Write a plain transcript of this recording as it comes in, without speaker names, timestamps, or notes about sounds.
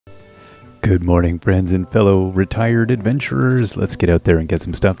Good morning, friends and fellow retired adventurers. Let's get out there and get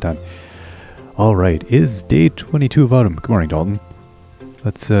some stuff done. All right, is day 22 of autumn. Good morning, Dalton.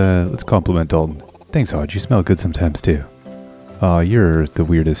 Let's compliment Dalton. Thanks, Hodge. You smell good sometimes too. You're the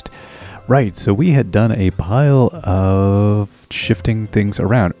weirdest. Right, so we had done a pile of shifting things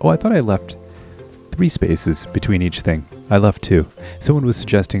around. Oh, I thought I left 3 spaces between each thing. I left 2. Someone was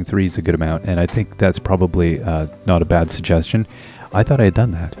suggesting 3 is a good amount, and I think that's probably not a bad suggestion. I thought I had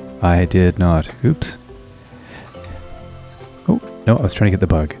done that. I did not. Oops. Oh, no, I was trying to get the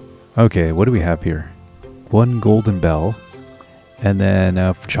bug. Okay, what do we have here? 1 golden bell, and then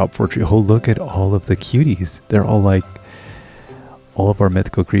chop for tree. Oh, look at all of the cuties. They're all like, all of our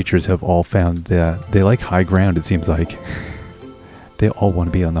mythical creatures have all found they like high ground, it seems like. They all want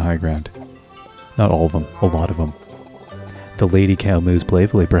to be on the high ground. Not all of them, a lot of them. The lady cow moves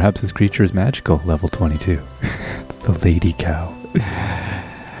playfully. Perhaps this creature is magical. Level 22. The lady cow.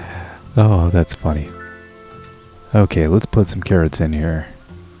 Oh, that's funny. Okay, let's put some carrots in here.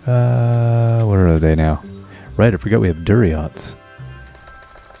 Where are they now? Right, I forgot we have duriots.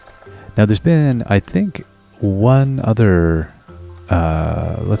 Now there's been, I think, one other...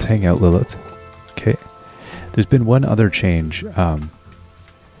 let's hang out, Lilith. Okay. There's been one other change. Well,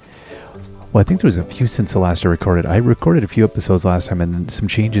 I think there was a few since the last I recorded. I recorded a few episodes last time, and then some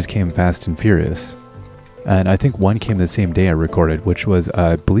changes came fast and furious. And I think one came the same day I recorded, which was,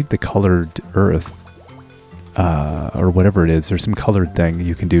 I believe, the colored earth. Or whatever it is. There's some colored thing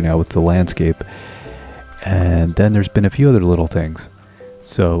you can do now with the landscape. And then there's been a few other little things.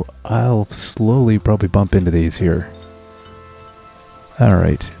 So I'll slowly probably bump into these here.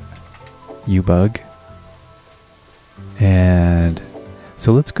 Alright. You bug. And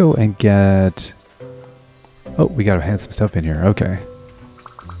so let's go and get... Oh, we gotta hand some stuff in here. Okay.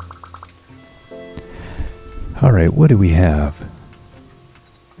 Alright, what do we have?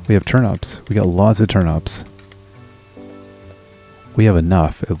 We have turnips. We got lots of turnips. We have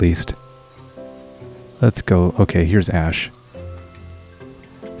enough, at least. Let's go. Okay, here's Ash.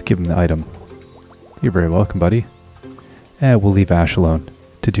 Let's give him the item. You're very welcome, buddy. And we'll leave Ash alone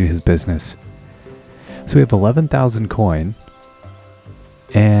to do his business. So we have 11,000 coin.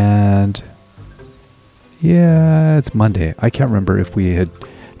 And... yeah, it's Monday. I can't remember if we had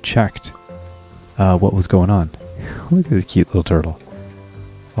checked what was going on. Look at this cute little turtle.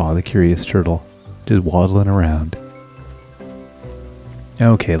 Oh, the curious turtle. Just waddling around.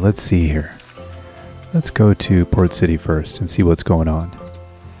 Okay, let's see here. Let's go to Port City first and see what's going on.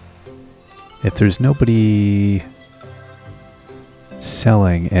 If there's nobody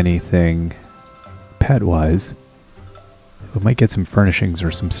selling anything pet-wise, we might get some furnishings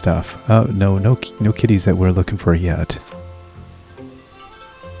or some stuff. Oh, no kitties that we're looking for yet.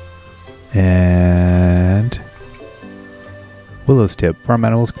 And... Willow's tip. Farm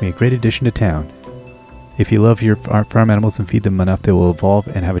animals can be a great addition to town. If you love your farm animals and feed them enough, they will evolve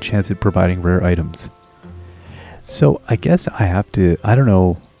and have a chance at providing rare items. So I guess I have to... I don't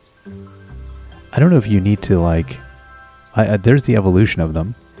know if you need to, like... there's the evolution of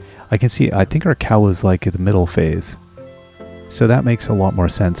them. I can see... I think our cow is like in the middle phase. So that makes a lot more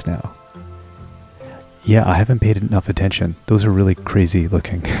sense now. Yeah, I haven't paid enough attention. Those are really crazy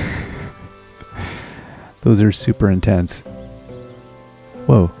looking. Those are super intense.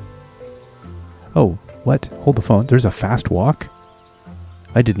 Whoa. Oh, what? Hold the phone. There's a fast walk?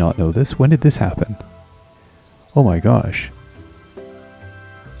 I did not know this. When did this happen? Oh my gosh.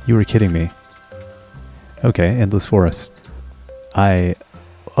 You were kidding me. Okay, endless forest.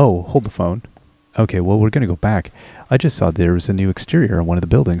 Oh, hold the phone. Okay, well, we're going to go back. I just saw there was a new exterior on one of the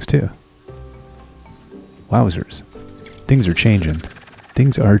buildings, too. Wowzers. Things are changing.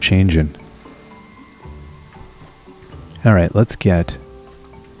 Things are changing. Alright, let's get...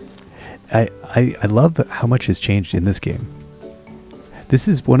 I love how much has changed in this game. This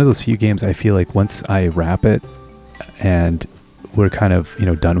is one of those few games I feel like once I wrap it and we're kind of, you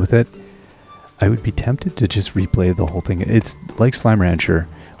know, done with it, I would be tempted to just replay the whole thing. It's like Slime Rancher.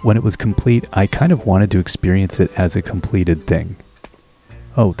 When it was complete, I kind of wanted to experience it as a completed thing.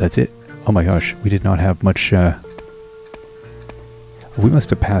 Oh, that's it? Oh my gosh, we did not have much... We must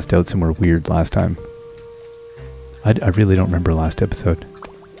have passed out somewhere weird last time. I really don't remember last episode.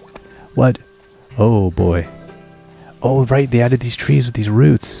 What? Oh boy. Oh right, they added these trees with these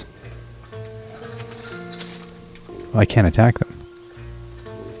roots. Oh, I can't attack them.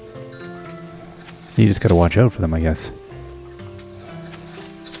 You just gotta watch out for them, I guess.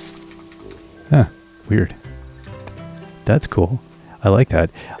 Huh, weird. That's cool. I like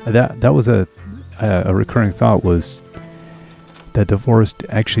that. That was a recurring thought, was that the forest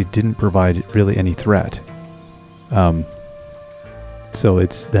actually didn't provide really any threat. So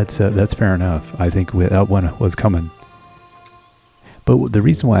that's fair enough. I think that one was coming. But the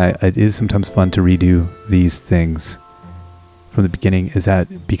reason why it is sometimes fun to redo these things from the beginning is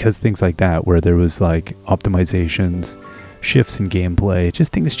that because things like that, where there was like optimizations, shifts in gameplay,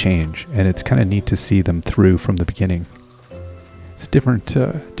 just things change, and it's kind of neat to see them through from the beginning. It's different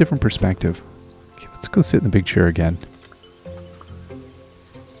perspective. Okay, let's go sit in the big chair again.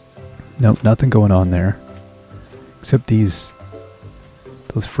 Nope, nothing going on there. Except those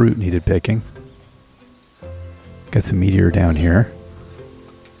fruit needed picking. Got some meteor down here.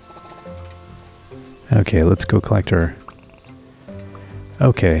 Okay, let's go collect our...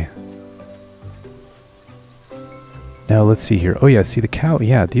 Okay. Now let's see here. Oh yeah, see the cow?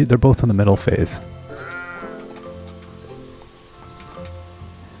 Yeah, they're both in the middle phase.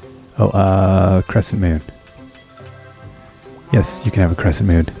 Oh, crescent moon. Yes, you can have a crescent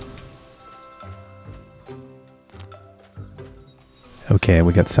moon. Okay,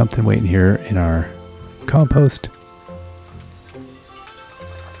 we got something waiting here in our compost.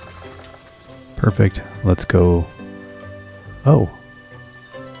 Perfect. Let's go. Oh.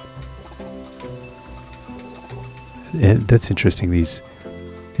 That's interesting. These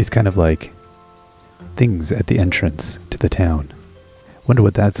kind of like things at the entrance to the town. Wonder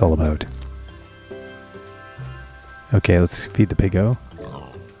what that's all about. Okay, let's feed the piggo.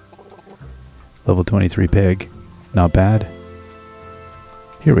 Level 23 pig. Not bad.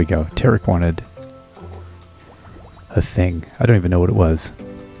 Here we go. Tarek wanted a thing. I don't even know what it was.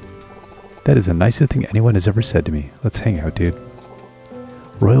 That is the nicest thing anyone has ever said to me. Let's hang out, dude.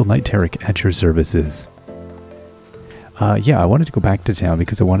 Royal Knight Tarek at your services. Yeah, I wanted to go back to town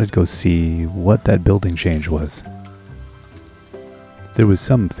because I wanted to go see what that building change was. There was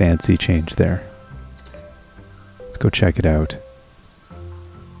some fancy change there. Let's go check it out.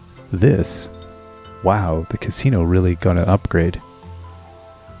 This. Wow, the casino really gonna upgrade.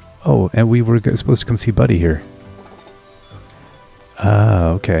 Oh, and we were supposed to come see Buddy here. Ah,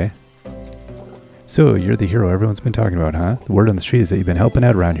 okay. So, you're the hero everyone's been talking about, huh? The word on the street is that you've been helping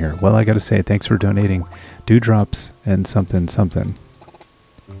out around here. Well, I gotta say, thanks for donating dewdrops and something.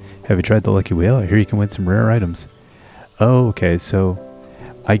 Have you tried the Lucky Wheel? I hear you can win some rare items. Oh, okay, so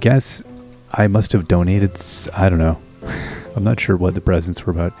I guess I must have donated, I don't know. I'm not sure what the presents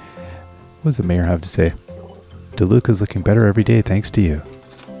were about. What does the mayor have to say? DeLuca's looking better every day thanks to you.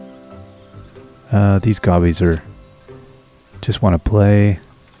 These gobbies are... just want to play.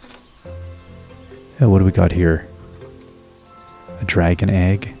 Oh, what do we got here? A dragon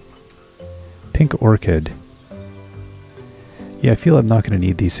egg. Pink orchid. Yeah, I feel I'm not going to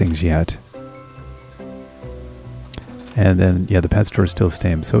need these things yet. And then, yeah, the pet store is still the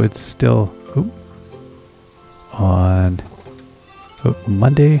same. So it's still on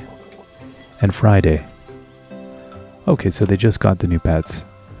Monday and Friday. Okay, so they just got the new pets.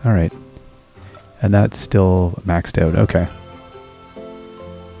 All right. And that's still maxed out. Okay.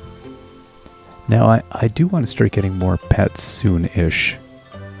 Now, I do want to start getting more pets soon-ish,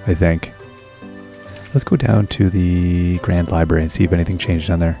 I think. Let's go down to the Grand Library and see if anything changed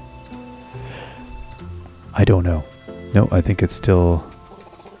down there. I don't know. No, I think it's still...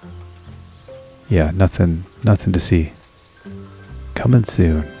 yeah, nothing to see. Coming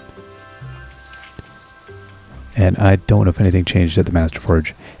soon. And I don't know if anything changed at the Master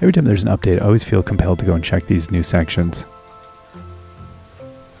Forge. Every time there's an update, I always feel compelled to go and check these new sections.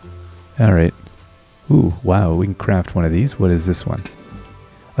 Alright. Ooh, wow, we can craft one of these. What is this one?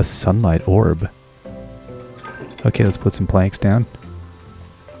 A sunlight orb. Okay, let's put some planks down.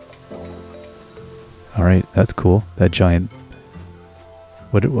 Alright, that's cool. That giant...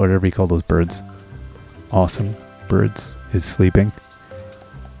 whatever you call those birds. Awesome. Birds is sleeping.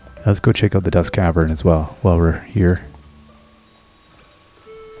 Let's go check out the Dust Cavern as well while we're here.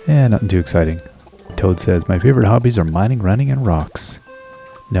 And nothing too exciting. Toad says, my favorite hobbies are mining, running, and rocks.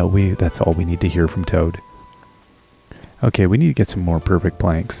 No, that's all we need to hear from Toad. Okay, we need to get some more perfect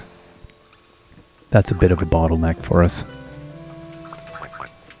planks. That's a bit of a bottleneck for us.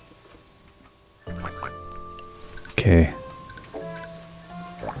 Okay.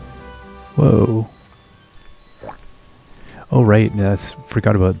 Whoa. Oh right,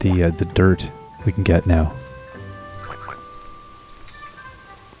 forgot about the dirt we can get now.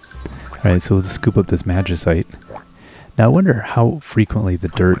 Alright, so we'll just scoop up this magicite. Now I wonder how frequently the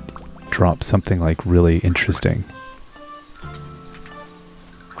dirt drops something like really interesting.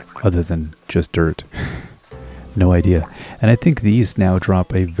 Other than just dirt. No idea. And I think these now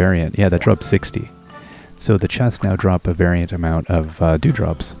drop a variant. Yeah, that drops 60. So the chests now drop a variant amount of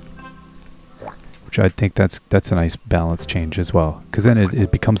dewdrops. Which I think that's a nice balance change as well. Because then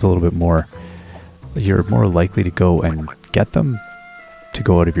it becomes a little bit more... you're more likely to go and get them to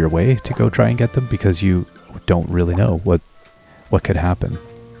go out of your way to go try and get them because you don't really know what could happen.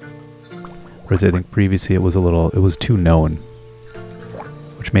 Whereas I think previously it was too known,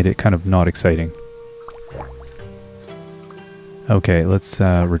 which made it kind of not exciting. Okay, let's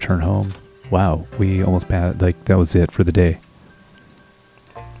return home. Wow, we almost passed, like that was it for the day.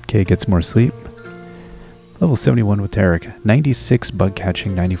 Okay, get some more sleep. Level 71 with Tarek. 96 bug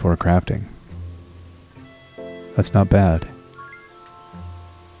catching, 94 crafting. That's not bad.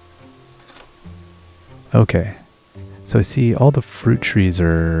 Okay. So I see all the fruit trees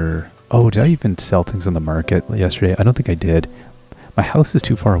are... Oh, did I even sell things on the market yesterday? I don't think I did. My house is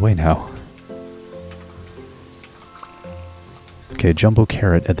too far away now. Okay, jumbo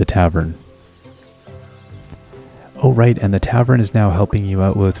carrot at the tavern. Oh, right, and the tavern is now helping you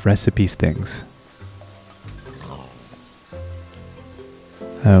out with recipes things.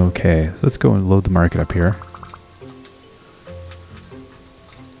 Okay, let's go and load the market up here.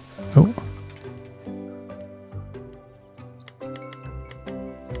 Oh.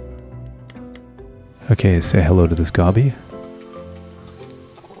 Okay, say hello to this gobby.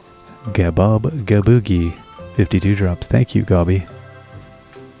 Gabob Gaboogie. 52 drops. Thank you, gobby.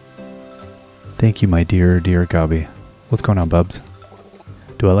 Thank you, my dear, dear gobby. What's going on, bubs?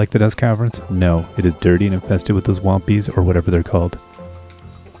 Do I like the dust caverns? No, it is dirty and infested with those wompies or whatever they're called.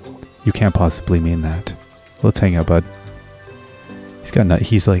 You can't possibly mean that. Let's hang out, bud.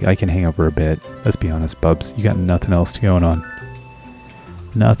 He's like, I can hang out for a bit. Let's be honest, bubs. You got nothing else going on.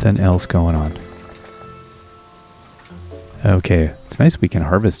 Nothing else going on. Okay, it's nice we can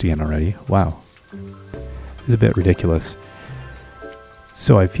harvest again already. Wow. It's a bit ridiculous.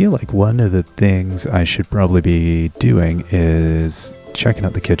 So I feel like one of the things I should probably be doing is checking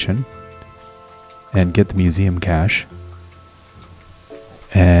out the kitchen and get the museum cash.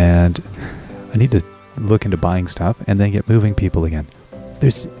 And I need to look into buying stuff and then get moving people again.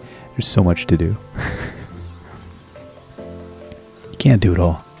 There's so much to do. You can't do it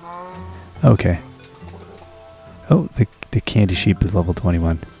all. Okay. Oh, the candy sheep is level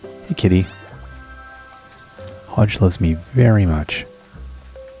 21. Hey, kitty. Hodge loves me very much.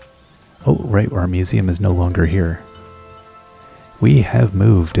 Oh, right, our museum is no longer here. We have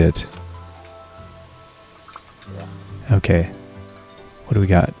moved it. Okay. What do we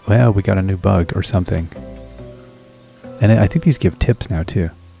got? Well, we got a new bug or something. And I think these give tips now, too.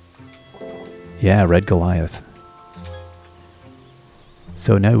 Yeah, Red Goliath.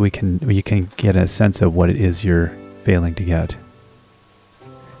 So now you can get a sense of what it is you're failing to get.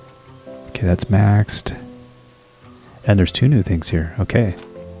 Okay, that's maxed. And there's 2 new things here. Okay.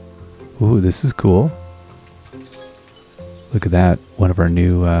 Ooh, this is cool. Look at that. One of our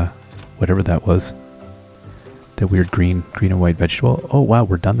new, whatever that was. That weird green and white vegetable. Oh, wow,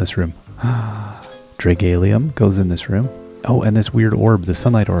 we're done this room. Dragalium goes in this room. Oh, and this weird orb, the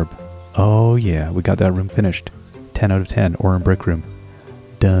sunlight orb. Oh, yeah, we got that room finished. 10 out of 10, Oran brick room.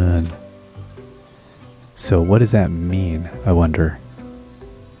 Done. So what does that mean, I wonder?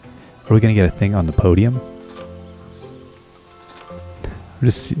 Are we going to get a thing on the podium? I'm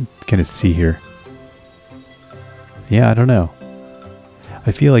just going to see here. Yeah, I don't know.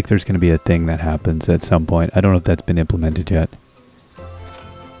 I feel like there's going to be a thing that happens at some point. I don't know if that's been implemented yet.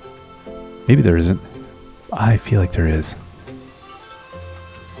 Maybe there isn't. I feel like there is.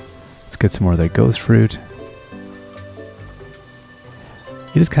 Let's get some more of that ghost fruit.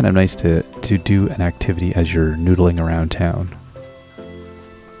 It is kind of nice to do an activity as you're noodling around town.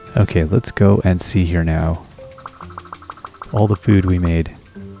 Okay, let's go and see here now. All the food we made.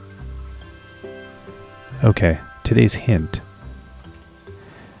 Okay, today's hint.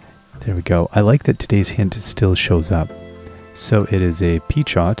 There we go. I like that today's hint still shows up. So it is a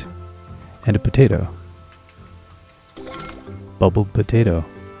peachot and a potato. Bubbled potato.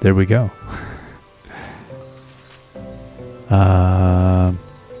 There we go. I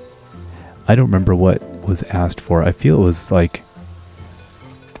don't remember what was asked for. I feel it was like...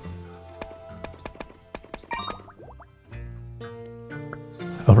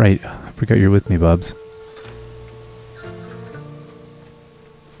 Oh, right. I forgot you're with me, Bubs.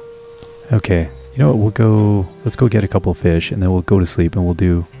 Okay. You know what? Let's go get a couple of fish, and then we'll go to sleep, and I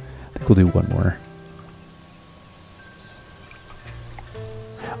think we'll do one more.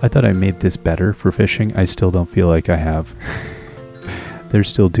 I thought I made this better for fishing. I still don't feel like I have. They're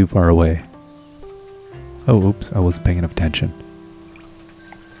still too far away. Oh, oops. I wasn't paying enough attention.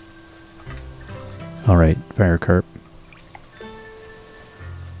 Alright, fire carp.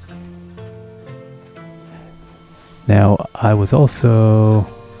 Now, I was also...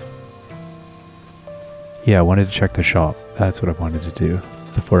 Yeah, I wanted to check the shop. That's what I wanted to do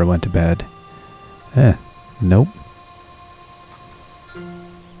before I went to bed. Nope.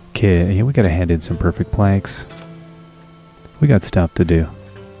 Okay, yeah, we gotta hand in some perfect planks. We got stuff to do.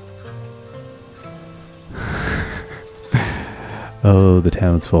 Oh, the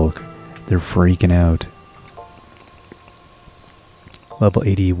townsfolk. They're freaking out. Level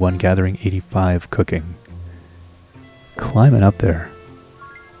 81 gathering, 85 cooking. Climbing up there.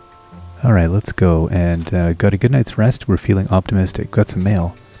 Alright, let's go and got a good night's rest. We're feeling optimistic. Got some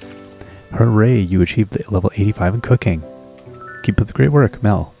mail. Hooray, you achieved level 85 in cooking. Keep up the great work,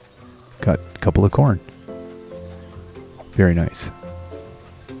 Mel. Got a couple of corn. Very nice.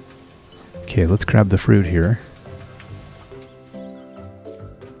 Okay, let's grab the fruit here.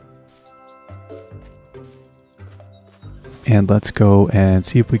 And let's go and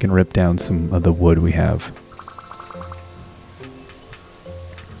see if we can rip down some of the wood we have.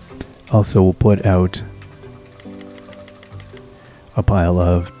 Also, we'll put out a pile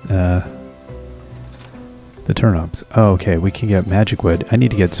of the turnips. Oh, okay, we can get magic wood. I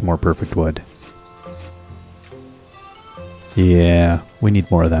need to get some more perfect wood. Yeah, we need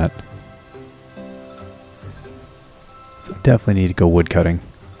more of that. So definitely need to go wood cutting.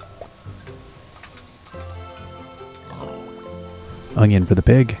 Onion for the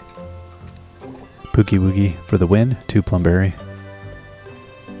pig. Pookie Woogie for the win. 2 plumberry.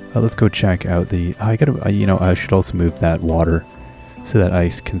 Let's go check out the... I gotta, you know, I should also move that water so that I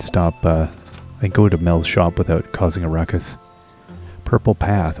can stop and go to Mel's shop without causing a ruckus. Purple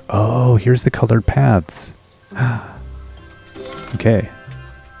path. Oh, here's the colored paths. Okay.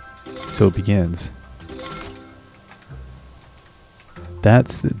 So it begins.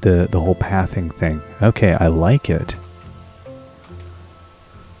 That's the whole pathing thing. Okay, I like it.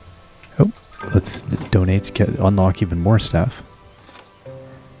 Oh, let's donate to unlock even more stuff.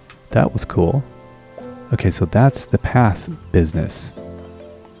 That was cool. Okay, so that's the path business.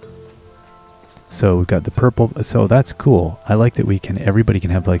 So we've got the purple. So that's cool. I like that everybody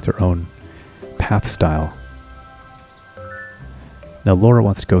can have like their own path style. Now Laura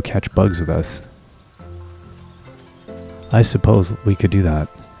wants to go catch bugs with us. I suppose we could do that.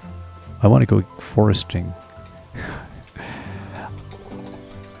 I want to go foresting.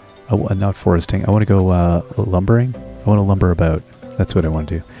 Not foresting. I want to go lumbering. I want to lumber about. That's what I want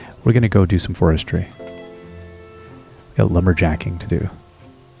to do. We're going to go do some forestry. Got lumberjacking to do.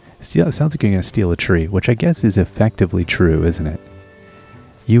 See, it sounds like you're going to steal a tree, which I guess is effectively true, isn't it?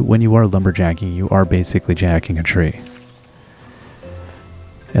 When you are lumberjacking, you are basically jacking a tree.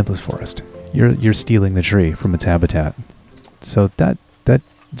 Endless forest. You're stealing the tree from its habitat. So that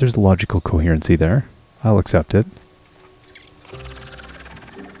there's logical coherency there. I'll accept it.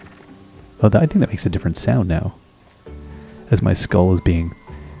 Oh, I think that makes a different sound now. As my skull is being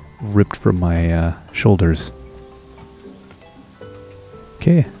ripped from my shoulders.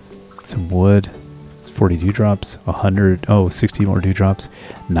 Okay, some wood. It's 40 dewdrops, 100, 60 more dewdrops,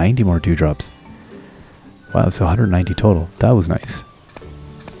 90 more dewdrops. Wow, so 190 total. That was nice.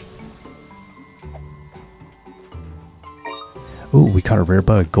 Ooh, we caught a rare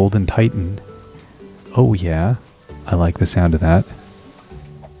bug, golden titan. Oh yeah, I like the sound of that.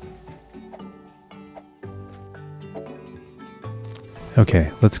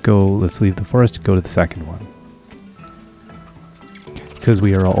 Okay, let's leave the forest, go to the second one. Because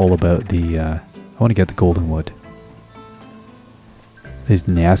we are all about the, I want to get the golden wood. These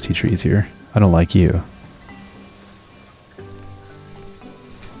nasty trees here. I don't like you.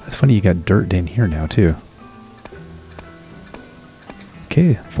 That's funny, you got dirt in here now too.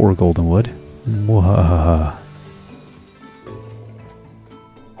 Okay, 4 golden wood. Mwah.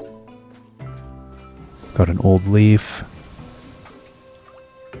 Got an old leaf.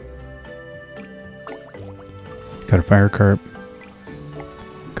 Got a fire carp.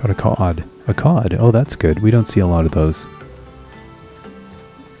 Got a cod. A cod? Oh, that's good. We don't see a lot of those.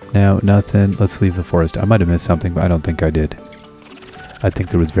 Now, nothing. Let's leave the forest. I might have missed something, but I don't think I did. I think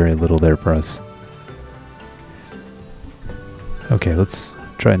there was very little there for us. Okay, let's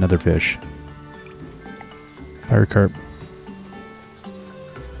try another fish. Fire carp.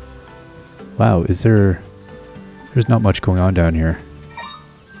 Wow, there's not much going on down here.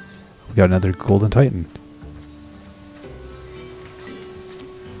 We got another golden titan.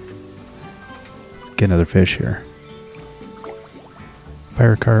 Let's get another fish here.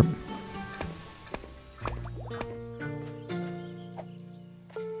 Fire carp.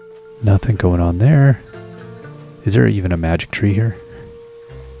 Nothing going on there. Is there even a magic tree here?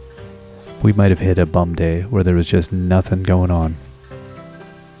 We might have hit a bum day where there was just nothing going on.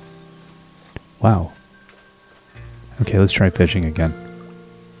 Wow. Okay, let's try fishing again.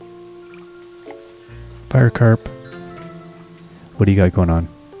 Fire carp. What do you got going on?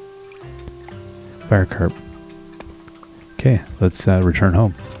 Fire carp. Okay, let's return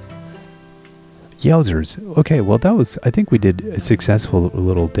home. Yowzers. Okay, well that was, I think we did a successful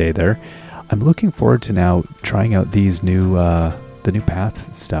little day there. I'm looking forward to now trying out these new, the new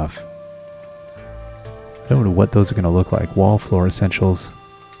path stuff. I don't know what those are going to look like. Wall, floor essentials.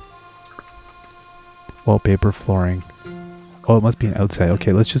 Wallpaper, flooring. Oh, it must be an outside.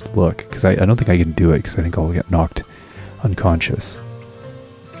 Okay, let's just look, because I don't think I can do it, because I think I'll get knocked unconscious.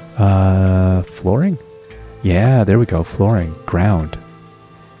 Flooring? Yeah, there we go. Flooring. Ground.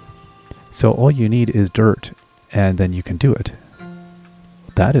 So all you need is dirt, and then you can do it.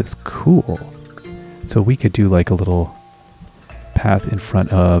 That is cool. So we could do like a little path in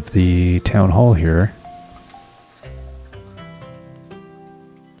front of the town hall here.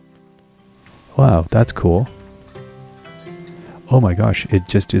 Wow, that's cool. Oh my gosh, it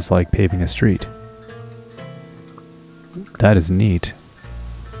just is like paving a street. That is neat.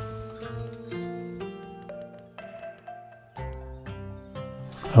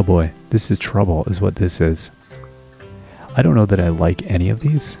 Oh boy, this is trouble is what this is. I don't know that I like any of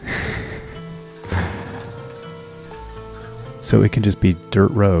these. So it can just be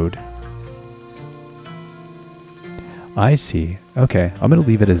dirt road. I see. Okay, I'm going to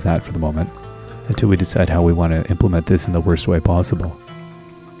leave it as that for the moment until we decide how we want to implement this in the worst way possible.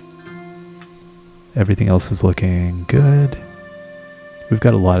 Everything else is looking good. We've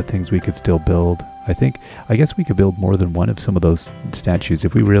got a lot of things we could still build. I guess we could build more than one of some of those statues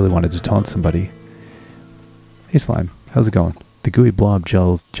if we really wanted to taunt somebody. Hey slime, how's it going? The gooey blob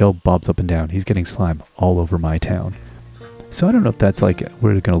gel bobs up and down. He's getting slime all over my town. So I don't know if that's like,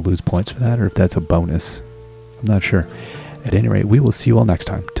 we're going to lose points for that or if that's a bonus. I'm not sure. At any rate, we will see you all next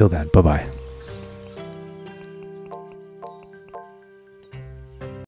time. Till then, bye-bye.